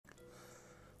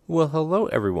Well, hello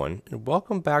everyone, and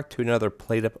welcome back to another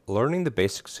PlateUp Learning the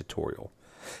Basics tutorial.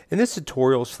 In this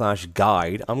tutorial slash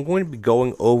guide, I'm going to be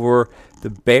going over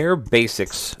the bare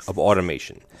basics of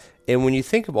automation. And when you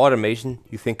think of automation,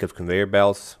 you think of conveyor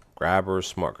belts, grabbers,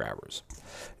 smart grabbers.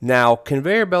 Now,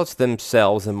 conveyor belts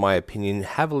themselves, in my opinion,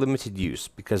 have a limited use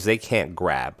because they can't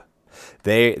grab.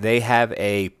 They have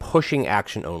a pushing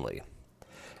action only.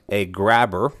 A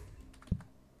grabber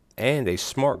and a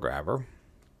smart grabber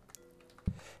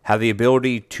have the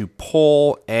ability to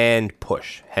pull and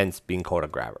push, hence being called a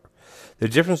grabber. The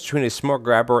difference between a smart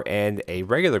grabber and a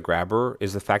regular grabber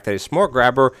is the fact that a smart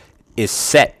grabber is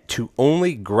set to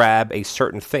only grab a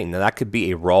certain thing. Now that could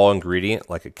be a raw ingredient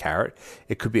like a carrot,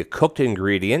 it could be a cooked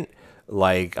ingredient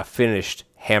like a finished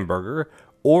hamburger,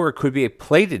 or it could be a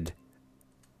plated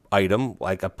item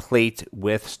like a plate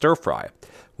with stir fry.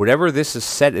 Whatever this is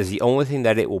set is the only thing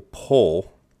that it will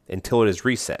pull until it is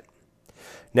reset.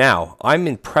 Now, I'm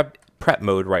in prep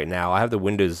mode right now. I have the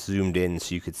windows zoomed in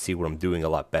so you could see what I'm doing a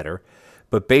lot better.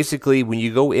 But basically, when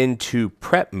you go into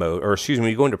prep mode, or excuse me,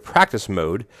 when you go into practice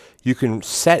mode, you can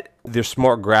set the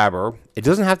smart grabber. It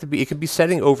doesn't have to be, it could be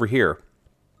setting over here.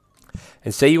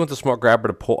 And say you want the smart grabber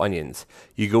to pull onions.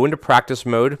 You go into practice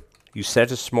mode, you set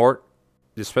the smart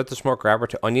grabber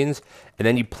to onions, and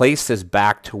then you place this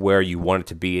back to where you want it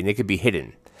to be, and it could be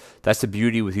hidden. That's the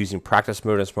beauty with using practice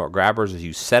mode and smart grabbers is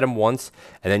you set them once,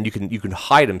 and then you can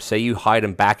hide them. Say you hide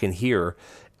them back in here,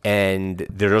 and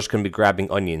they're just going to be grabbing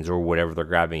onions or whatever they're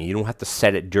grabbing. You don't have to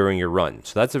set it during your run.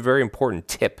 So that's a very important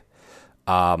tip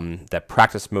that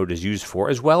practice mode is used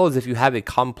for, as well as if you have a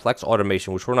complex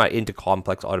automation, which we're not into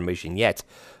complex automation yet.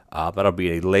 That'll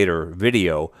be a later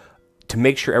video, to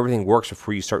make sure everything works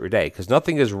before you start your day. Because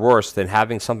nothing is worse than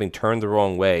having something turned the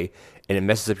wrong way and it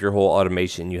messes up your whole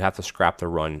automation. You have to scrap the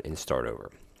run and start over.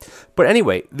 But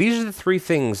anyway, these are the three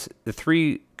things, the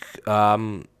three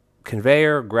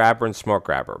conveyor, grabber, and smart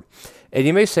grabber. And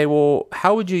you may say, well,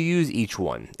 how would you use each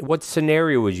one? What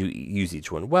scenario would you use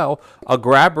each one? Well, a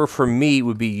grabber for me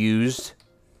would be used,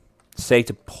 say,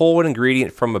 to pull an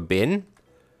ingredient from a bin.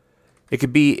 It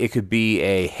could be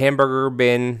a hamburger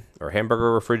bin or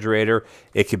hamburger refrigerator.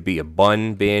 It could be a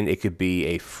bun bin. It could be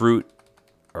a fruit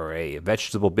or a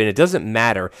vegetable bin. It doesn't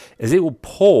matter, as it will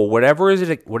pull whatever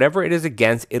it is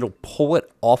against. It'll pull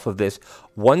it off of this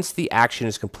once the action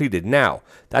is completed. Now,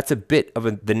 that's a bit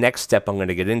of the next step I'm going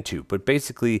to get into. But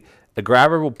basically, the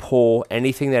grabber will pull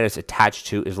anything that is attached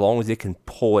to, as long as it can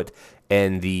pull it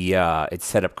and it's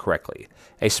set up correctly.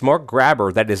 A smart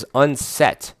grabber that is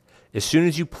unset, as soon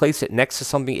as you place it next to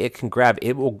something it can grab,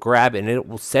 it will grab and it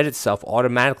will set itself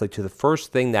automatically to the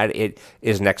first thing that it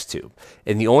is next to.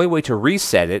 And the only way to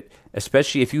reset it,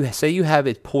 especially if you say you have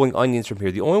it pulling onions from here,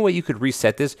 the only way you could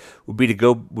reset this would be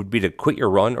to quit your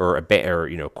run or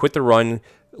quit the run,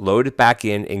 load it back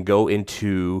in, and go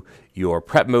into your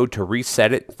prep mode to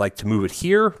reset it, like to move it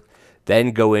here.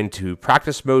 Then go into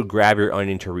practice mode, grab your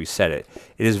onion to reset it.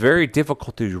 It is very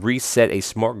difficult to reset a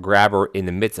smart grabber in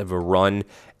the midst of a run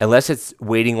unless it's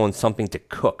waiting on something to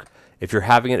cook. If you're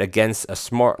having it against a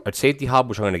safety hob,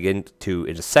 which I'm going to get into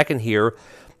in a second here,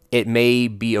 it may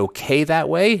be okay that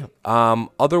way.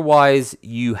 Otherwise,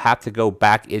 you have to go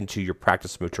back into your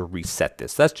practice mode to reset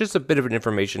this. That's just a bit of an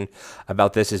information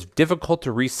about this. It's difficult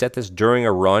to reset this during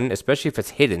a run, especially if it's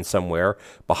hidden somewhere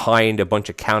behind a bunch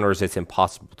of counters. It's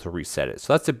impossible to reset it.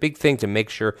 So that's a big thing to make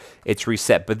sure it's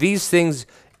reset. But these things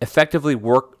effectively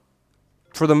work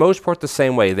for the most part the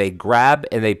same way. They grab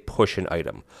and they push an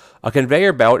item. A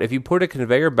conveyor belt, if you put a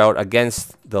conveyor belt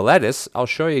against the lettuce, I'll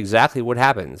show you exactly what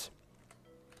happens.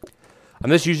 I'm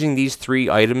just using these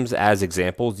three items as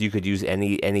examples. You could use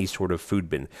any sort of food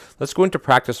bin. Let's go into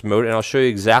practice mode, and I'll show you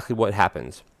exactly what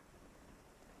happens.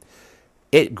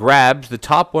 It grabs the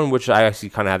top one, which I actually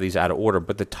kind of have these out of order,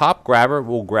 but the top grabber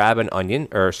will grab an onion,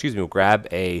 or excuse me, will grab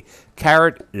a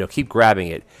carrot. It'll keep grabbing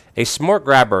it. A smart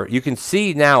grabber, you can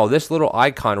see now this little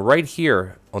icon right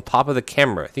here on top of the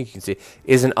camera, I think you can see,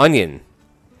 is an onion.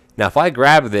 Now, if I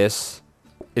grab this,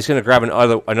 it's going to grab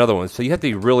another one. So you have to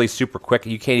be really super quick.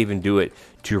 You can't even do it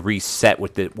to reset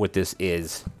what this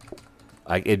is.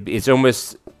 It's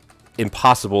almost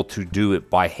impossible to do it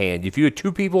by hand. If you had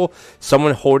two people,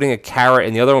 someone holding a carrot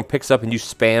and the other one picks up and you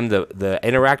spam the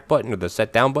interact button or the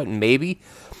set down button, maybe.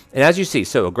 And as you see,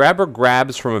 so a grabber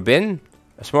grabs from a bin,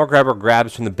 a smart grabber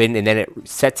grabs from the bin, and then it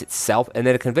sets itself, and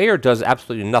then a conveyor does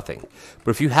absolutely nothing.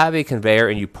 But if you have a conveyor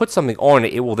and you put something on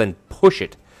it, it will then push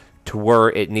it to where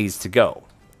it needs to go.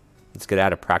 Let's get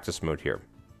out of practice mode here.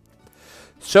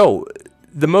 So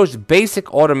the most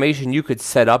basic automation you could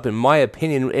set up, in my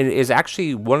opinion, is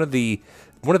actually one of the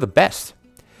best.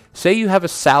 Say you have a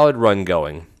salad run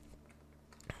going.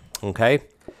 Okay?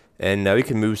 And we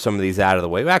can move some of these out of the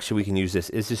way. Actually, we can use this.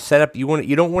 Is to set up.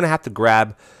 You don't want to have to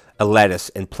grab a lettuce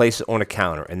and place it on a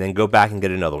counter and then go back and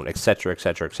get another one, etc.,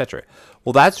 etc., etc.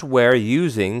 Well, that's where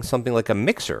using something like a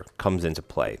mixer comes into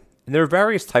play. And there are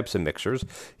various types of mixers.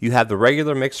 You have the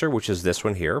regular mixer, which is this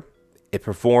one here. It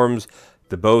performs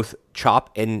the both chop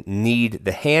and knead.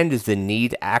 The hand is the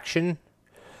knead action,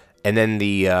 and then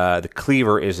the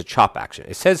cleaver is a chop action.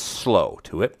 It says slow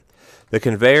to it. The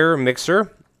conveyor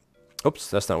mixer, oops,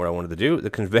 that's not what I wanted to do. The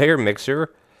conveyor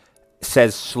mixer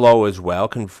says slow as well,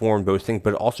 can perform both things,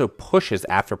 but also pushes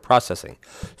after processing.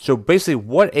 So basically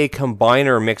what a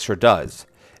combiner mixer does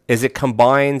is it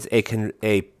combines a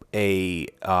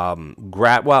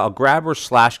grabber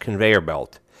slash conveyor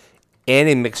belt and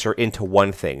a mixer into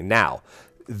one thing. Now,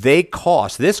 this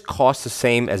costs the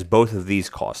same as both of these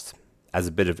costs, as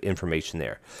a bit of information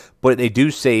there. But they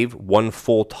do save one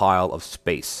full tile of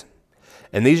space.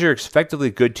 And these are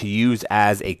effectively good to use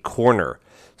as a corner.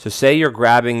 So say you're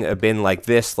grabbing a bin like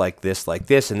this, like this, like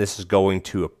this, and this is going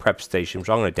to a prep station, which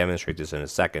I'm going to demonstrate this in a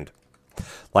second,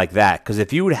 like that. Because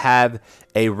if you would have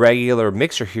a regular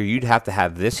mixer here, you'd have to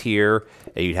have this here,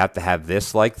 and you'd have to have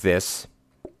this like this,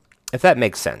 if that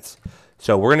makes sense.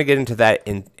 So we're going to get into that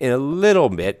in a little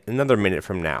bit, another minute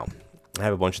from now. I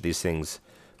have a bunch of these things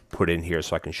put in here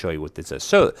so I can show you what this is.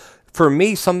 So for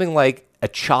me, something like a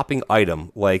chopping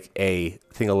item, like a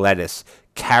thing of lettuce,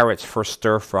 carrots for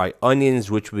stir fry,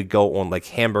 onions which would go on like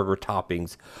hamburger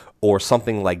toppings or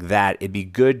something like that, it'd be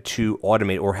good to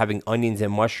automate, or having onions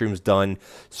and mushrooms done.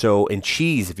 So, and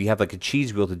cheese, if you have like a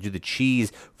cheese wheel to do the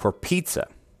cheese for pizza.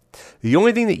 The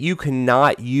only thing that you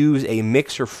cannot use a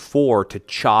mixer for to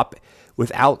chop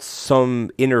without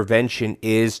some intervention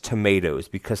is tomatoes,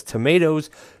 because tomatoes,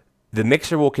 the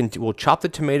mixer will chop the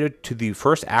tomato to the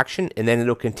first action, and then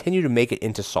it'll continue to make it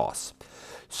into sauce.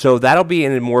 So that'll be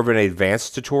in more of an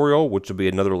advanced tutorial, which will be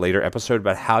another later episode,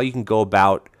 about how you can go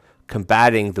about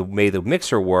combating the way the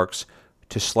mixer works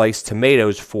to slice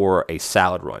tomatoes for a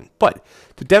salad run. But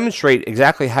to demonstrate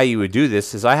exactly how you would do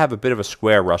this, is I have a bit of a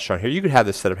square restaurant here. You could have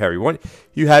this set up however you want.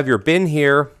 You have your bin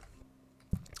here,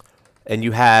 and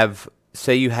you have,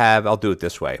 say you have, I'll do it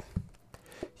this way.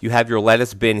 You have your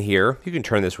lettuce bin here. You can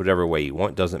turn this whatever way you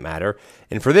want, doesn't matter.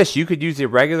 And for this, you could use a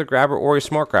regular grabber or a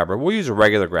smart grabber. We'll use a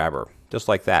regular grabber, just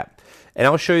like that. And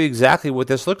I'll show you exactly what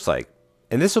this looks like.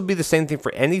 And this will be the same thing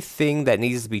for anything that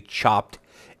needs to be chopped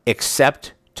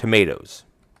except tomatoes.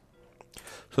 So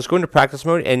let's go into practice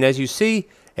mode. And as you see,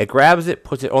 it grabs it,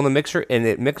 puts it on the mixer, and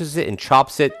it mixes it and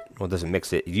chops it. Well, it doesn't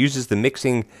mix it. It uses the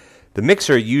mixing. The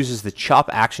mixer uses the chop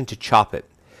action to chop it.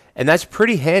 And that's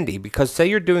pretty handy, because say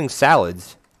you're doing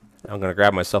salads. I'm going to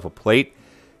grab myself a plate.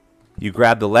 You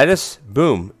grab the lettuce,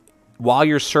 boom. While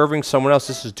you're serving someone else,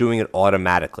 this is doing it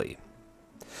automatically.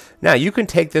 Now, you can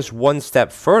take this one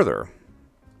step further.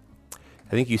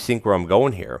 I think you think where I'm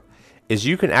going here, is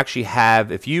you can actually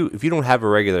have, if you don't have a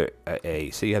regular,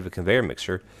 say you have a conveyor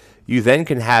mixer, you then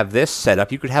can have this set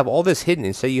up. You could have all this hidden,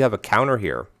 and say you have a counter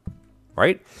here,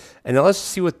 right? And now let's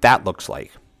see what that looks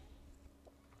like.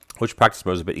 Which practice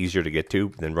mode is a bit easier to get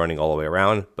to than running all the way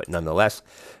around, but nonetheless.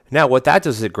 Now what that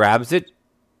does is it grabs it,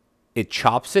 it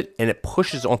chops it, and it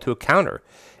pushes onto a counter.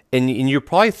 And you're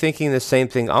probably thinking the same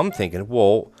thing I'm thinking.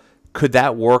 Well, could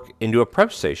that work into a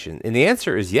prep station? And the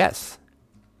answer is yes.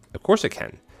 Of course it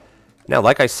can. Now,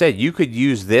 like I said, you could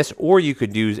use this, or you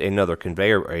could use another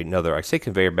conveyor, or another, I say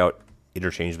conveyor belt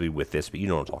interchangeably with this, but you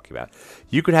know what I'm talking about.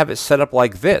 You could have it set up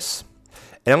like this.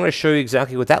 And I'm going to show you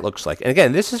exactly what that looks like. And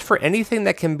again, this is for anything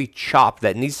that can be chopped,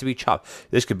 that needs to be chopped.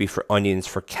 This could be for onions,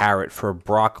 for carrot, for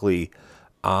broccoli.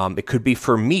 It could be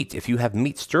for meat. If you have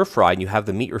meat stir fry and you have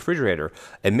the meat refrigerator,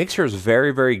 a mixer is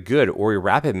very, very good, or a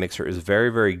rapid mixer is very,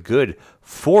 very good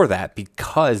for that,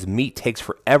 because meat takes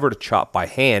forever to chop by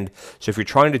hand. So if you're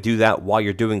trying to do that while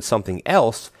you're doing something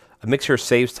else, a mixer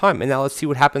saves time. And now let's see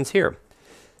what happens here.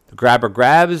 The grabber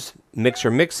grabs,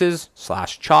 mixer mixes,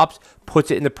 slash chops,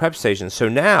 puts it in the prep station. So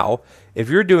now, if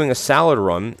you're doing a salad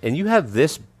run and you have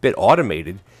this bit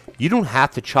automated, you don't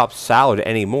have to chop salad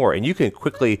anymore. And you can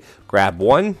quickly grab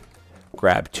one,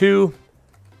 grab two.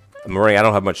 I'm running, I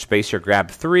don't have much space here. Grab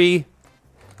three.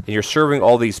 And you're serving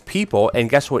all these people. And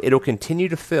guess what? It'll continue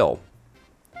to fill.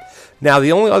 Now,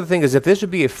 the only other thing is, if this would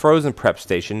be a frozen prep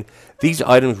station, these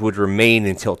items would remain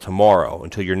until tomorrow,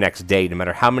 until your next day. No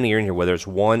matter how many are in here, whether it's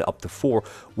 1 up to 4,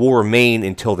 will remain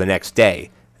until the next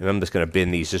day. And I'm just going to bin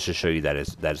these just to show you that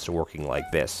it's working like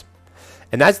this.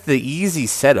 And that's the easy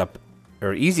setup,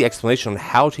 or easy explanation on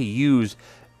how to use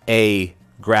a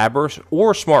grabber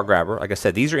or smart grabber. Like I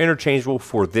said, these are interchangeable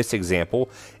for this example,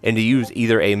 and to use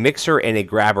either a mixer and a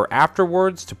grabber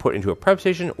afterwards to put into a prep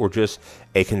station, or just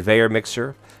a conveyor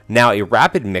mixer. Now, a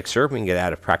rapid mixer, we can get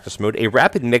out of practice mode. A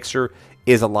rapid mixer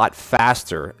is a lot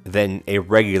faster than a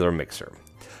regular mixer.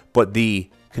 But the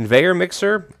conveyor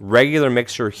mixer, regular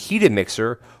mixer, heated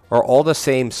mixer are all the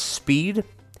same speed.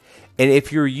 And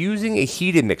if you're using a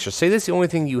heated mixer, say that's the only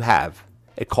thing you have,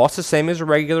 it costs the same as a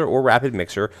regular or rapid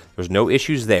mixer. There's no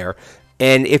issues there.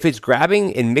 And if it's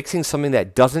grabbing and mixing something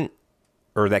that doesn't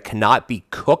or that cannot be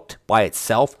cooked by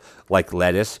itself, like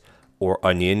lettuce or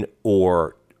onion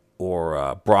or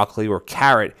broccoli or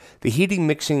carrot, the heating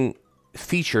mixing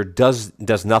feature does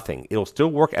nothing. It'll still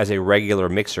work as a regular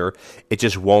mixer. It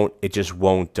just won't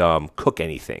cook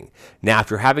anything. Now, if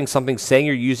you're having something, saying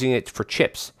you're using it for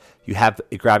chips, you have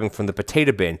it grabbing from the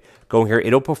potato bin, going here,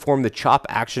 it'll perform the chop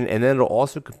action, and then it'll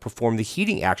also perform the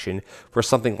heating action for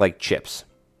something like chips.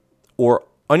 Or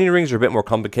onion rings are a bit more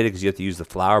complicated because you have to use the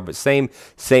flour, but same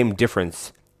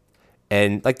difference,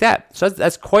 and like that. So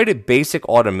that's quite a basic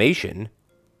automation.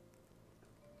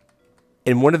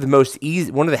 And one of the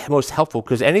most helpful,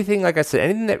 because anything, like I said,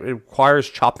 anything that requires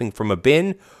chopping from a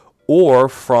bin or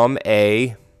from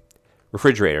a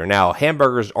refrigerator. Now,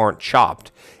 hamburgers aren't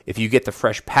chopped. If you get the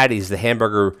fresh patties, the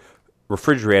hamburger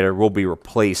refrigerator will be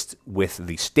replaced with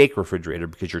the steak refrigerator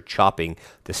because you're chopping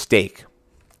the steak.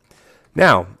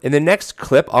 Now, in the next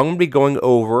clip, I'm going to be going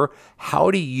over how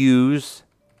to use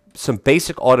some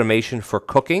basic automation for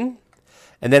cooking,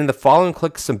 and then in the following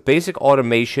clip, some basic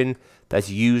automation that's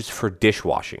used for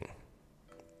dishwashing.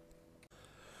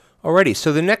 Alrighty,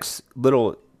 so the next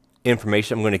little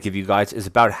information I'm going to give you guys is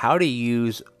about how to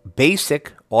use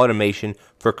basic automation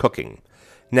for cooking.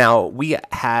 Now, we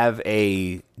have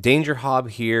a danger hob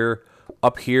here.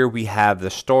 Up here, we have the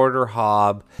starter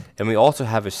hob, and we also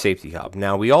have a safety hob.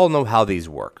 Now, we all know how these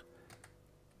work.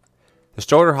 The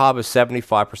starter hob is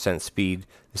 75% speed.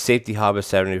 The safety hob is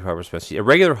 75% speed. A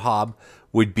regular hob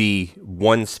would be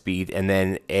 1 speed, and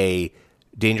then a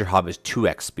danger hob is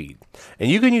 2x speed. And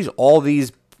you can use all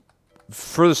these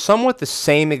for somewhat the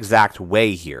same exact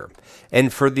way here.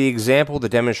 And for the example, the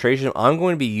demonstration, I'm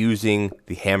going to be using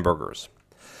the hamburgers.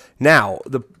 Now,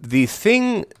 the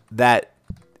thing that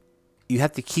you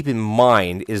have to keep in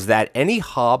mind is that any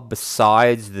hob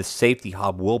besides the safety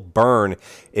hob will burn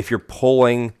if you're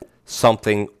pulling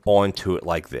something onto it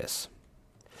like this.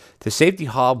 The safety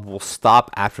hob will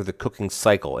stop after the cooking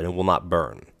cycle and it will not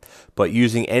burn. But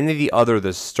using any of the other,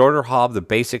 the starter hob, the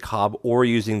basic hob, or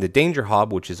using the danger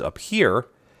hob, which is up here,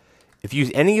 if you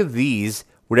use any of these,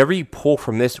 whatever you pull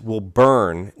from this will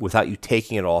burn without you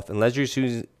taking it off, unless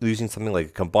you're using something like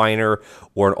a combiner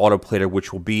or an autoplater,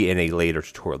 which will be in a later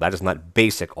tutorial. That is not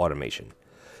basic automation.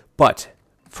 But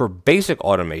for basic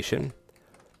automation,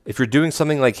 if you're doing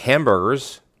something like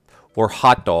hamburgers or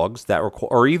hot dogs,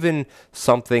 or even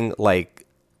something like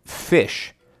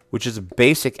fish, which is a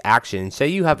basic action. Say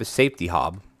you have a safety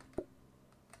hob.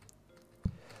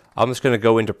 I'm just going to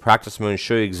go into practice mode and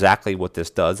show you exactly what this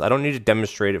does. I don't need to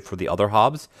demonstrate it for the other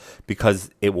hobs because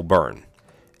it will burn.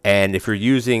 And if you're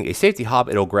using a safety hob,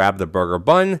 it'll grab the burger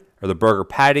bun or the burger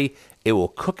patty. It will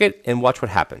cook it, and watch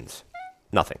what happens.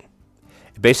 Nothing.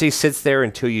 It basically sits there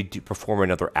until you perform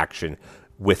another action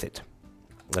with it.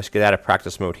 Let's get out of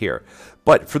practice mode here.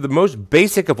 But for the most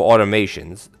basic of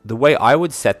automations, the way I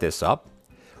would set this up,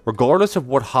 regardless of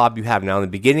what hob you have now in the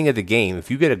beginning of the game,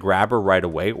 if you get a grabber right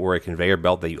away or a conveyor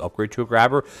belt that you upgrade to a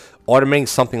grabber, automating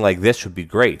something like this would be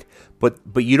great. But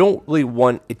you don't really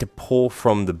want it to pull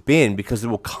from the bin because it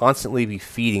will constantly be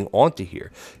feeding onto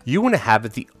here. You want to have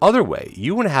it the other way.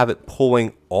 You want to have it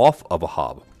pulling off of a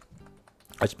hob,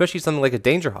 especially something like a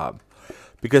danger hob.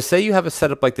 Because say you have a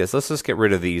setup like this. Let's just get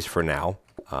rid of these for now,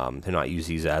 to not use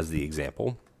these as the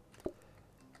example.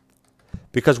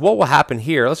 Because what will happen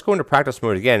here, let's go into practice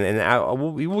mode again,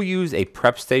 and we will use a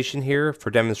prep station here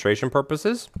for demonstration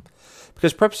purposes.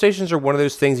 Because prep stations are one of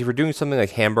those things, if you're doing something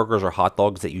like hamburgers or hot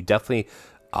dogs, that you definitely,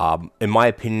 in my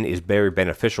opinion, is very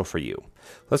beneficial for you.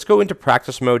 Let's go into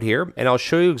practice mode here, and I'll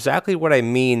show you exactly what I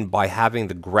mean by having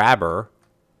the grabber.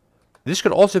 This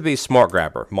could also be a smart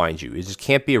grabber, mind you. It just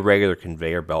can't be a regular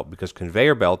conveyor belt because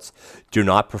conveyor belts do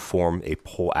not perform a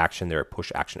pull action. They're a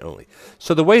push action only.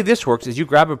 So the way this works is you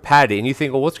grab a patty and you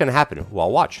think, well, what's going to happen? Well,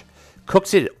 watch.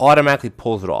 Cooks it, automatically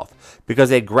pulls it off.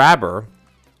 Because a grabber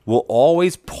will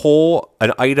always pull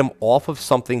an item off of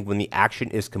something when the action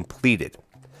is completed.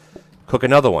 Cook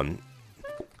another one.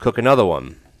 Cook another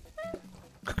one.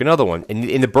 Cook another one. And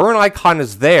the burn icon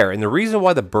is there. And the reason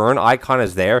why the burn icon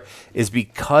is there is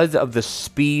because of the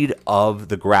speed of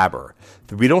the grabber.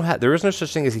 There is no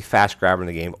such thing as a fast grabber in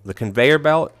the game. The conveyor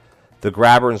belt, the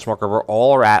grabber, and smart grabber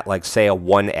all are at, like, say, a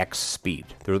 1x speed.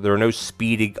 There are no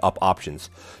speeding up options.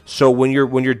 So when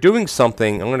you're doing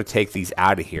something, I'm going to take these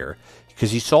out of here.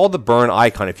 because you saw the burn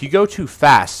icon. If you go too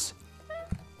fast,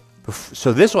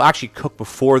 so this will actually cook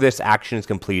before this action is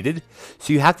completed.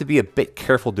 So you have to be a bit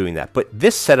careful doing that. But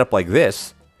this setup like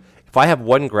this, if I have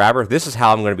one grabber, this is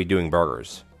how I'm going to be doing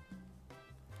burgers.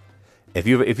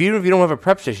 Even if you don't have a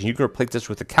prep station, you can replace this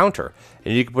with a counter.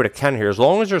 And you can put a counter here. As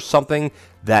long as there's something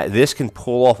that this can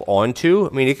pull off onto,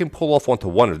 I mean, it can pull off onto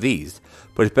one of these,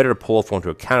 but it's better to pull off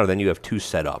onto a counter than you have two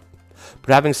set up.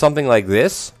 But having something like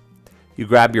this, you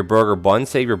grab your burger bun,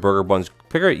 save your burger bun's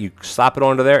picker, you slap it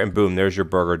onto there, and boom, there's your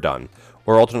burger done.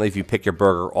 Or ultimately, if you pick your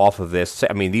burger off of this,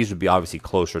 I mean, these would be obviously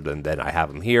closer than I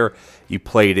have them here. You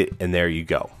plate it, and there you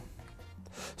go.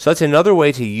 So that's another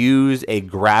way to use a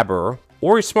grabber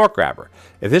or a smart grabber.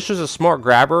 If this was a smart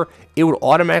grabber, it would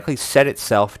automatically set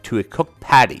itself to a cooked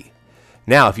patty.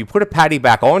 Now, if you put a patty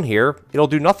back on here, it'll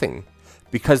do nothing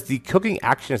because the cooking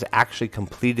action is actually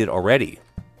completed already.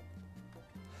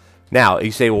 Now,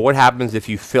 you say, well, what happens if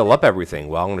you fill up everything?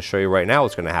 Well, I'm going to show you right now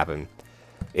what's going to happen.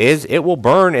 It will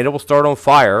burn and it will start on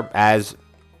fire, as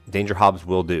Danger Hobs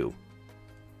will do.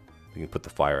 We can put the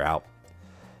fire out,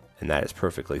 and that is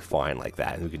perfectly fine like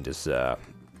that. And we can just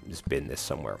bin this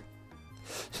somewhere.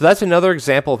 So that's another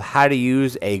example of how to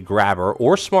use a grabber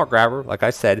or smart grabber, like I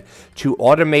said, to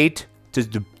automate, to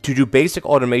do basic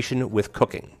automation with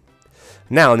cooking.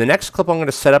 Now, in the next clip, I'm going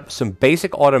to set up some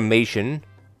basic automation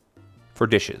for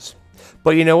dishes.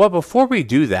 But you know what? Before we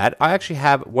do that, I actually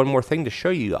have one more thing to show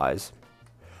you guys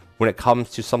when it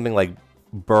comes to something like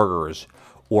burgers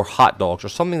or hot dogs or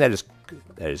something that is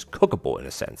cookable in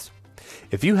a sense.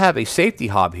 If you have a safety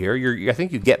hob here, I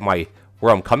think you get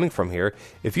where I'm coming from here.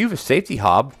 If you have a safety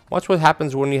hob, watch what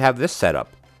happens when you have this set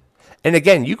up. And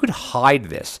again, you could hide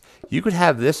this. You could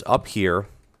have this up here.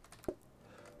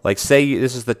 Like say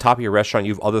this is the top of your restaurant,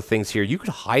 you have other things here. You could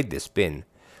hide this bin.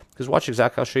 Because watch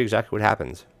exactly, I'll show you exactly what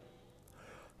happens.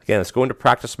 Again, let's go into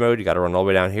practice mode. You got to run all the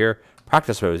way down here.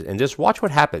 Practice mode. And just watch what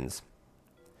happens.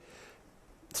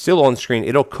 Still on screen.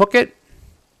 It'll cook it.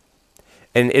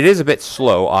 And it is a bit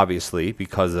slow, obviously,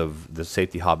 because of the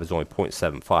safety hob is only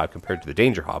 0.75 compared to the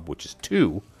danger hob, which is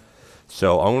 2.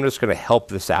 So I'm just going to help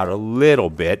this out a little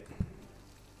bit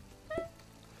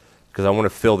because I want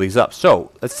to fill these up.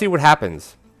 So let's see what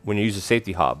happens when you use a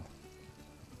safety hob.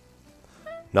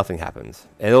 Nothing happens.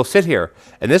 And it'll sit here.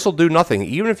 And this will do nothing.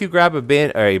 Even if you grab a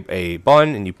bun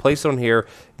and you place it on here,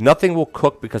 nothing will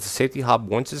cook because the safety hob,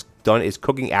 once it's done its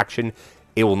cooking action,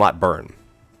 it will not burn.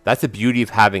 That's the beauty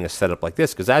of having a setup like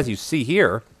this, because as you see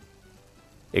here,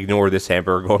 ignore this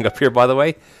hamburger going up here, by the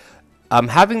way.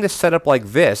 Having this setup like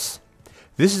this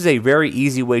is a very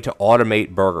easy way to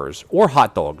automate burgers, or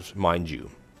hot dogs, mind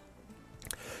you.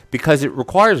 Because it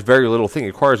requires very little thing. It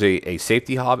requires a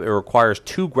safety hob, it requires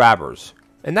 2 grabbers,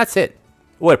 and that's it.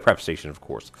 Well, a prep station, of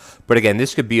course. But again,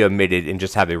 this could be omitted and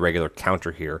just have a regular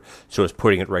counter here, so it's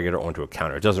putting it regular onto a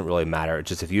counter. It doesn't really matter. It's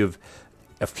just if you have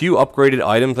a few upgraded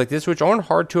items like this, which aren't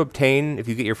hard to obtain if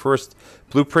you get your first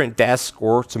blueprint desk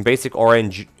or some basic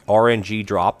RNG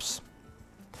drops.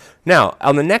 Now,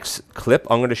 on the next clip,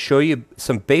 I'm going to show you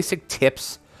some basic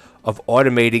tips of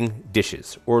automating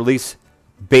dishes, or at least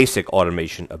basic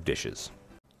automation of dishes.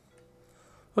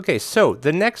 Okay, so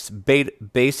the next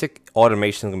basic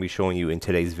automation I'm going to be showing you in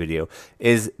today's video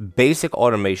is basic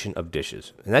automation of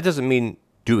dishes. And that doesn't mean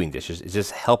doing dishes, it's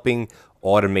just helping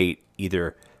automate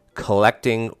either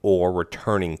collecting or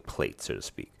returning plates, so to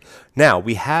speak. Now,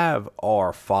 we have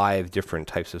our 5 different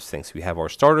types of sinks. We have our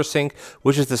starter sink,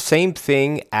 which is the same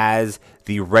thing as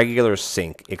the regular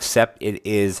sink, except it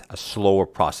is a slower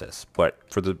process. But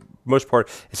for the most part,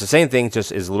 it's the same thing,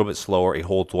 just is a little bit slower. It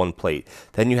holds 1 plate.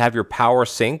 Then you have your power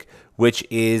sink, which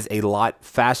is a lot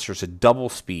faster. It's a double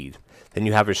speed. Then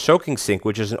you have your soaking sink,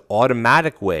 which is an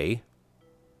automatic way,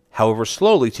 however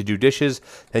slowly, to do dishes.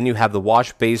 Then you have the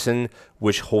wash basin,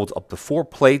 which holds up to 4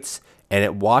 plates, and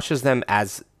it washes them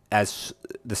as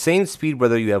the same speed,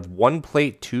 whether you have 1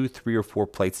 plate, 2, 3, or 4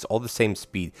 plates. It's all the same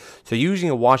speed. So using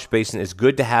a wash basin is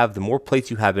good to have. The more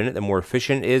plates you have in it, the more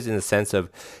efficient it is, in the sense of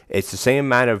it's the same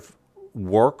amount of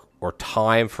work or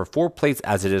time for 4 plates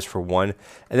as it is for 1.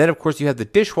 And then, of course, you have the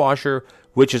dishwasher,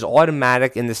 which is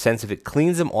automatic in the sense of it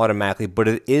cleans them automatically, but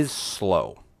it is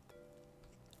slow.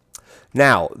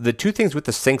 Now, the 2 things with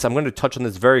the sinks, I'm going to touch on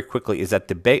this very quickly, is that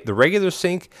the regular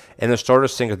sink and the starter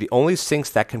sink are the only sinks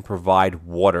that can provide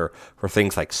water for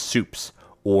things like soups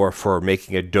or for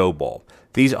making a dough ball.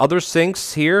 These other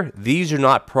sinks here, these do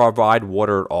not provide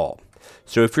water at all.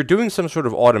 So if you're doing some sort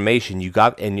of automation,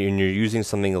 and you're using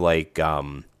something like,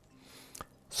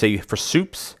 say for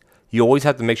soups, you always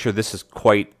have to make sure this is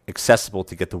quite accessible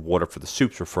to get the water for the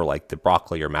soups, or for like the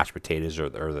broccoli or mashed potatoes, or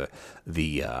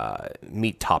the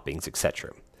meat toppings,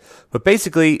 etc. But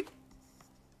basically,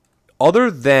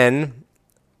 other than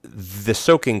the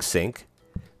soaking sink,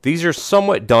 these are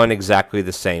somewhat done exactly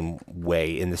the same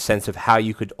way in the sense of how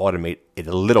you could automate it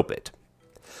a little bit.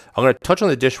 I'm going to touch on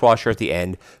the dishwasher at the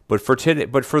end, but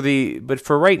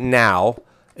for right now,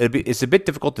 it's a bit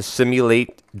difficult to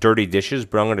simulate dirty dishes,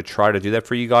 but I'm going to try to do that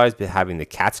for you guys by having the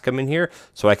cats come in here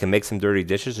so I can make some dirty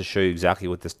dishes to show you exactly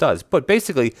what this does. But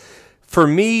basically, for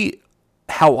me,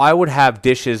 how I would have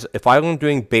dishes, if I'm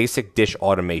doing basic dish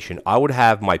automation, I would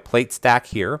have my plate stack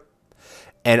here,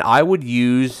 and I would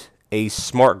use a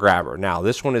smart grabber. Now,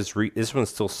 this one is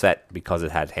still set because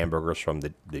it had hamburgers from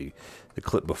the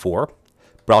clip before,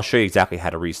 but I'll show you exactly how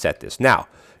to reset this. Now,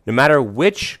 no matter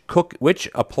which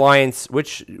dishwashing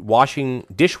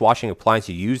appliance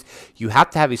you use, you have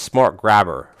to have a smart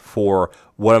grabber for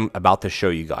what I'm about to show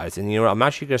you guys. And you know what? I'm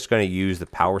actually just going to use the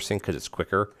power sink because it's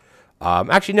quicker.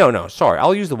 Actually, no, sorry.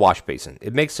 I'll use the wash basin.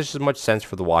 It makes just as much sense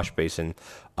for the wash basin.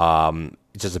 It's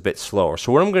just a bit slower.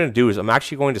 So what I'm going to do is I'm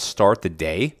actually going to start the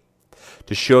day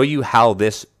to show you how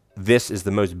this is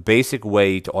the most basic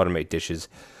way to automate dishes,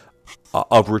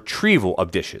 of retrieval of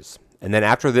dishes. And then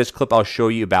after this clip, I'll show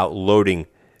you about loading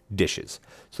dishes.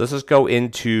 So let's just go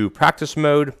into practice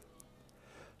mode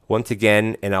once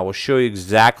again, and I will show you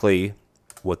exactly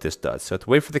what this does. So I have to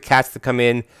wait for the cats to come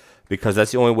in because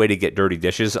that's the only way to get dirty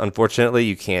dishes. Unfortunately,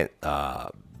 you can't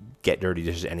get dirty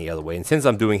dishes any other way. And since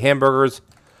I'm doing hamburgers,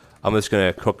 I'm just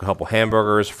going to cook a couple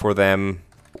hamburgers for them,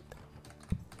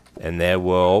 and they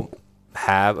will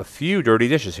have a few dirty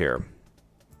dishes here.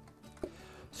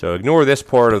 So ignore this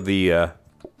part of the...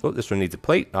 oh, this one needs a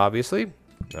plate, obviously.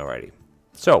 Alrighty.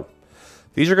 So,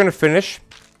 these are going to finish.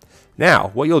 Now,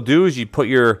 what you'll do is you put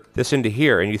this into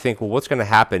here, and you think, well, what's going to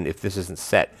happen if this isn't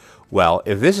set? Well,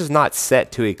 if this is not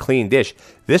set to a clean dish,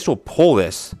 this will pull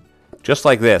this just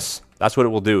like this. That's what it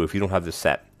will do if you don't have this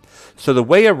set. So the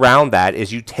way around that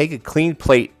is you take a clean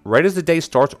plate right as the day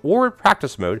starts, or in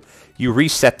practice mode, you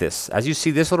reset this. As you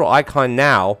see, this little icon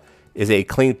now is a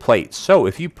clean plate. So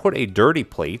if you put a dirty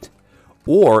plate,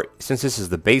 or since this is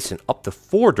the basin, up to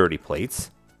 4 dirty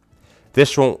plates,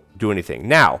 this won't do anything.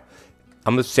 Now,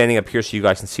 I'm just standing up here so you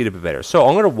guys can see it a bit better. So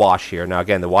I'm going to wash here. Now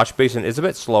again, the wash basin is a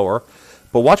bit slower,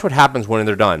 but watch what happens when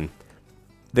they're done.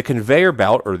 The conveyor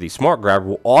belt, or the smart grabber,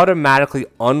 will automatically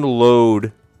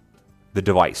unload the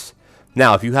device.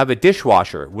 Now, if you have a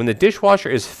dishwasher, when the dishwasher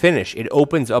is finished, it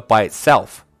opens up by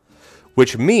itself,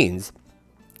 which means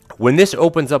when this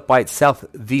opens up by itself,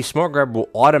 the smart grabber will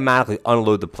automatically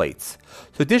unload the plates.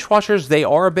 So dishwashers, they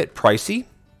are a bit pricey.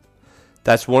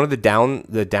 That's one of the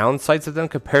downsides of them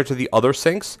compared to the other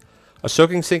sinks. A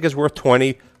soaking sink is worth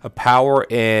 $20. A power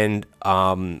and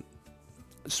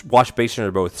wash basin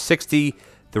are both $60.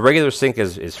 The regular sink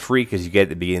is free because you get it at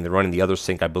the beginning of the run, and the other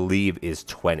sink, I believe, is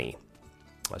 $20.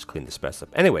 Let's clean this mess up.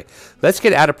 Anyway, let's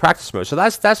get out of practice mode. So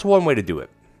that's one way to do it.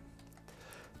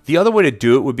 The other way to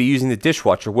do it would be using the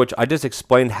dishwasher, which I just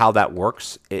explained how that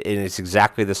works, and it's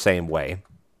exactly the same way.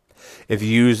 If you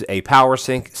use a power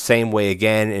sink, same way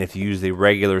again, and if you use the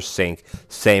regular sink,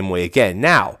 same way again.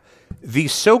 Now, the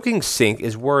soaking sink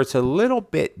is where it's a little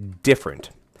bit different,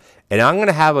 and I'm going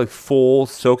to have a full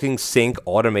soaking sink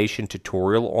automation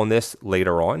tutorial on this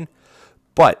later on.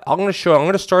 But I'm going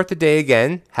to start the day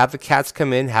again, have the cats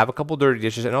come in, have a couple dirty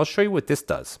dishes, and I'll show you what this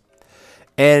does.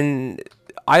 And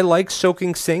I like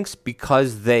soaking sinks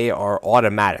because they are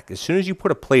automatic. As soon as you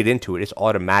put a plate into it, it's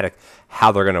automatic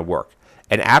how they're going to work.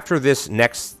 And after this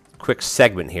next quick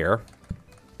segment here,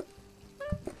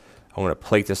 I'm going to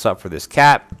plate this up for this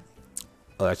cat.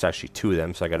 Oh, that's actually 2 of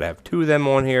them, so I got to have 2 of them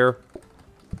on here.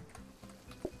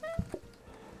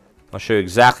 I'll show you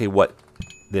exactly what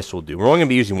this will do. We're only going to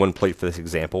be using 1 plate for this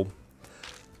example.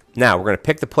 Now, we're going to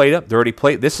pick the plate up, dirty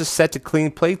plate. This is set to clean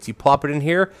plates. You plop it in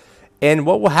here. And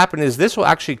what will happen is this will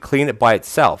actually clean it by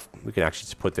itself. We can actually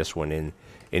just put this one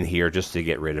in here just to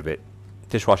get rid of it.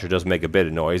 Dishwasher does make a bit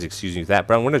of noise, excuse me for that,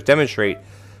 but I'm going to demonstrate.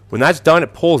 When that's done,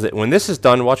 it pulls it. When this is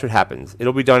done, watch what happens.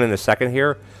 It'll be done in a second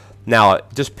here. Now,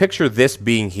 just picture this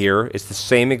being here. It's the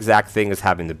same exact thing as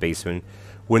having the basement.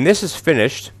 When this is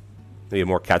finished, we have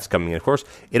more cats coming in, of course,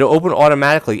 it'll open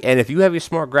automatically, and if you have your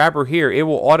smart grabber here, it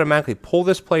will automatically pull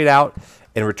this plate out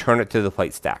and return it to the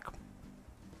plate stack.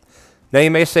 Now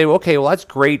you may say, okay, well that's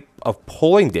great of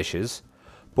pulling dishes,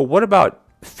 but what about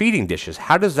feeding dishes?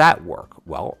 How does that work?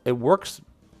 Well, it works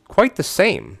quite the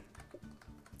same.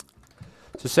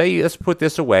 So say, let's put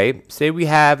this away. Say we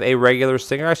have a regular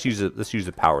sink. Let's use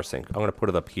the power sink. I'm going to put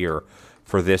it up here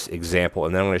for this example,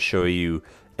 and then I'm going to show you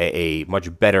a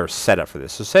much better setup for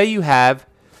this. So say you have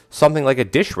something like a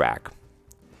dish rack,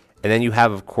 and then you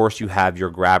have, of course, you have your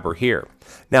grabber here.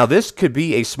 Now this could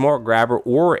be a smart grabber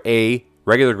or a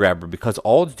regular grabber, because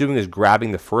all it's doing is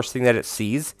grabbing the first thing that it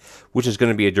sees, which is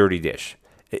going to be a dirty dish.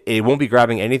 It won't be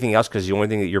grabbing anything else because the only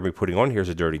thing that you're going to be putting on here is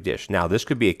a dirty dish. Now, this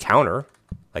could be a counter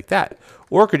like that,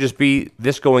 or it could just be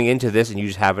this going into this and you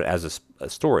just have it as a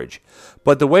storage.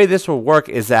 But the way this will work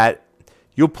is that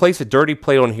you'll place a dirty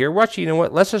plate on here. Well, actually, you know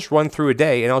what? Let's just run through a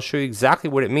day and I'll show you exactly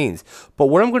what it means. But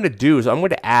what I'm going to do is I'm going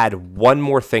to add one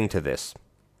more thing to this.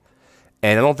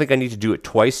 And I don't think I need to do it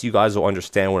twice. You guys will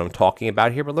understand what I'm talking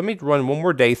about here. But let me run one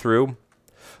more day through.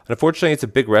 Unfortunately, it's a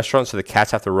big restaurant, so the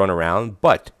cats have to run around.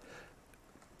 But,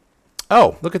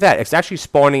 oh, look at that. It's actually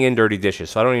spawning in dirty dishes,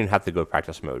 so I don't even have to go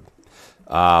practice mode.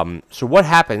 So what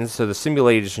happens, so the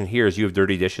simulation here is you have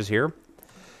dirty dishes here.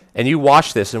 And you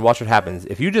watch this and watch what happens.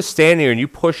 If you just stand here and you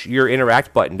push your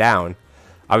interact button down,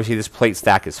 obviously this plate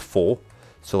stack is full.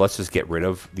 So let's just get rid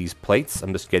of these plates.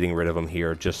 I'm just getting rid of them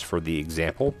here just for the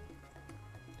example.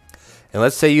 And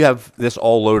let's say you have this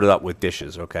all loaded up with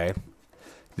dishes, okay?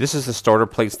 This is the starter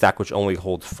plate stack, which only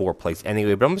holds 4 plates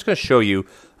anyway. But I'm just going to show you,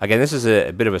 again, this is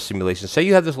a bit of a simulation. Say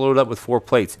you have this loaded up with 4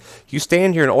 plates. You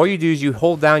stand here, and all you do is you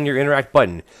hold down your interact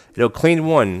button. It'll clean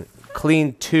 1,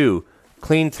 clean 2,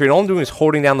 clean 3. And all I'm doing is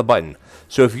holding down the button.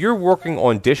 So if you're working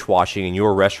on dishwashing in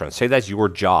your restaurant, say that's your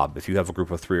job if you have a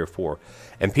group of 3 or 4,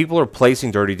 and people are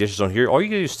placing dirty dishes on here, all you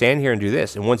do is stand here and do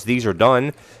this. And once these are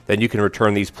done, then you can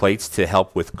return these plates to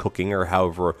help with cooking or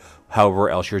however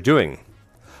else you're doing.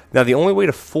 Now, the only way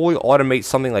to fully automate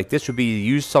something like this would be to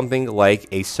use something like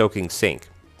a soaking sink.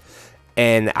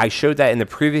 And I showed that in the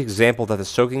previous example that the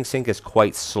soaking sink is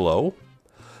quite slow.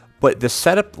 But the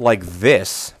setup like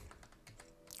this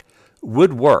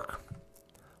would work.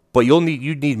 But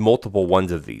you'd need multiple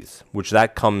ones of these, which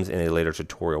that comes in a later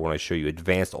tutorial when I show you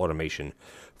advanced automation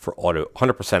for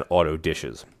 100% auto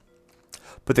dishes.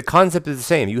 But the concept is the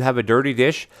same. You have a dirty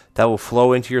dish that will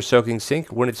flow into your soaking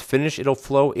sink. When it's finished, it'll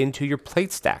flow into your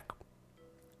plate stack.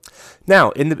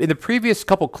 Now, in the previous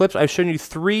couple clips, I've shown you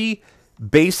 3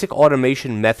 basic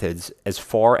automation methods as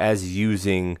far as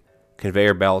using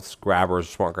conveyor belts, grabbers,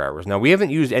 smart grabbers. Now, we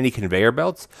haven't used any conveyor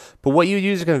belts, but what you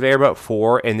use a conveyor belt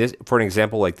for, and this, for an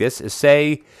example like this, is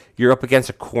say you're up against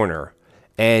a corner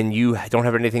and you don't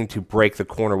have anything to break the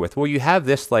corner with. Well, you have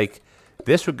this, like,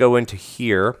 this would go into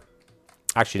here.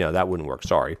 Actually, no, that wouldn't work.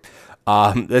 Sorry.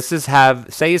 This is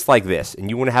say it's like this, and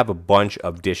you want to have a bunch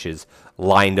of dishes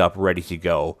lined up ready to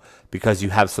go because you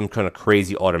have some kind of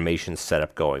crazy automation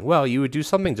setup going. Well, you would do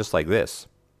something just like this.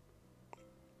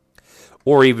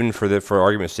 Or even for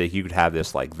argument's sake, you could have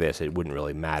this like this. It wouldn't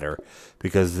really matter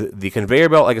because the conveyor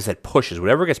belt, like I said, pushes.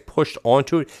 Whatever gets pushed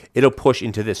onto it, it'll push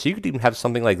into this. So you could even have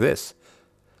something like this.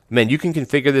 Man, you can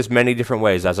configure this many different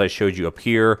ways, as I showed you up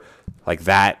here, like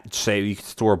that. Say you could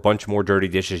store a bunch more dirty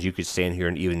dishes. You could stand here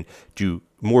and even do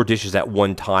more dishes at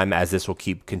one time, as this will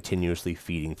keep continuously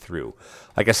feeding through.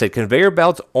 Like I said, conveyor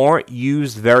belts aren't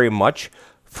used very much.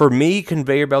 For me,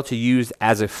 conveyor belts are used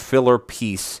as a filler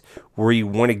piece where you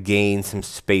want to gain some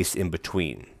space in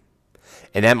between.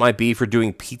 And that might be for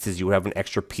doing pizzas. You would have an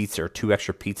extra pizza or 2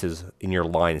 extra pizzas in your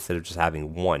line instead of just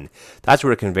having 1. That's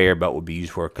what a conveyor belt would be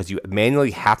used for, because you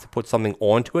manually have to put something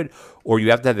onto it, or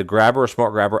you have to have the grabber or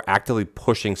smart grabber actively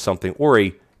pushing something, or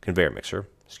a conveyor mixer,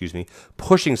 excuse me,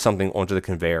 pushing something onto the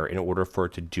conveyor in order for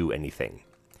it to do anything.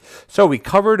 So we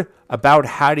covered about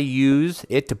how to use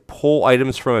it to pull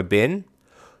items from a bin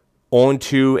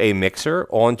onto a mixer,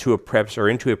 onto a prep, or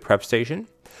into a prep station.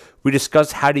 We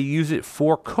discussed how to use it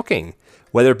for cooking,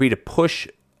 whether it be to push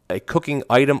a cooking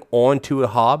item onto a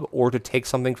hob or to take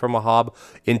something from a hob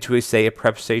into say a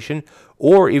prep station,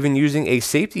 or even using a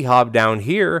safety hob down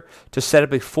here to set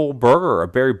up a full burger, a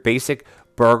very basic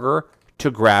burger to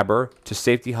grabber to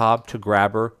safety hob to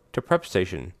grabber to prep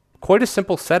station. Quite a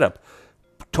simple setup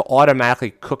to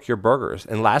automatically cook your burgers.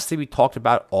 And lastly, we talked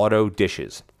about auto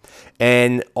dishes.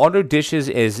 And auto dishes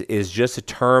is just a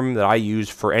term that I use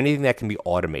for anything that can be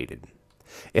automated.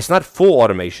 It's not full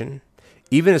automation.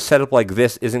 Even a setup like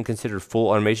this isn't considered full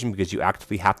automation because you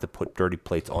actively have to put dirty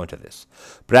plates onto this.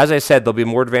 But as I said, there'll be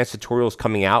more advanced tutorials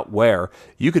coming out where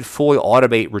you could fully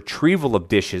automate retrieval of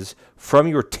dishes from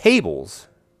your tables.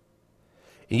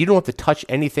 And you don't have to touch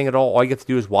anything at all. All you have to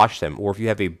do is wash them. Or if you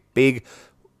have a big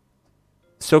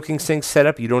soaking sink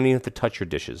setup, you don't even have to touch your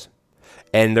dishes.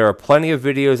 And there are plenty of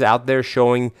videos out there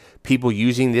showing people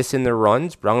using this in their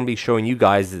runs, but I'm going to be showing you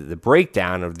guys the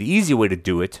breakdown of the easy way to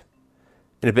do it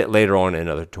in a bit later on in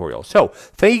another tutorial. So,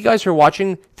 thank you guys for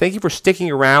watching. Thank you for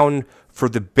sticking around for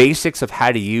the basics of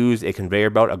how to use a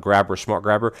conveyor belt, a grabber, smart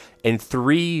grabber, and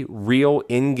 3 real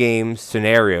in-game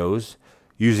scenarios,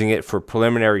 using it for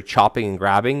preliminary chopping and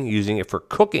grabbing, using it for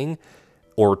cooking,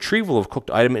 or retrieval of cooked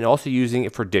item, and also using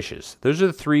it for dishes. Those are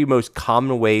the three most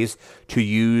common ways to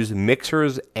use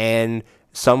mixers and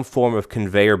some form of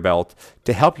conveyor belt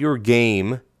to help your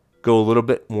game go a little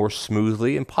bit more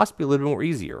smoothly and possibly a little bit more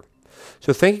easier.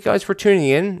 So thank you guys for tuning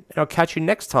in, and I'll catch you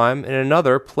next time in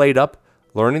another PlateUp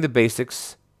Learning the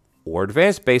Basics or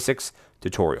Advanced Basics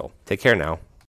tutorial. Take care now.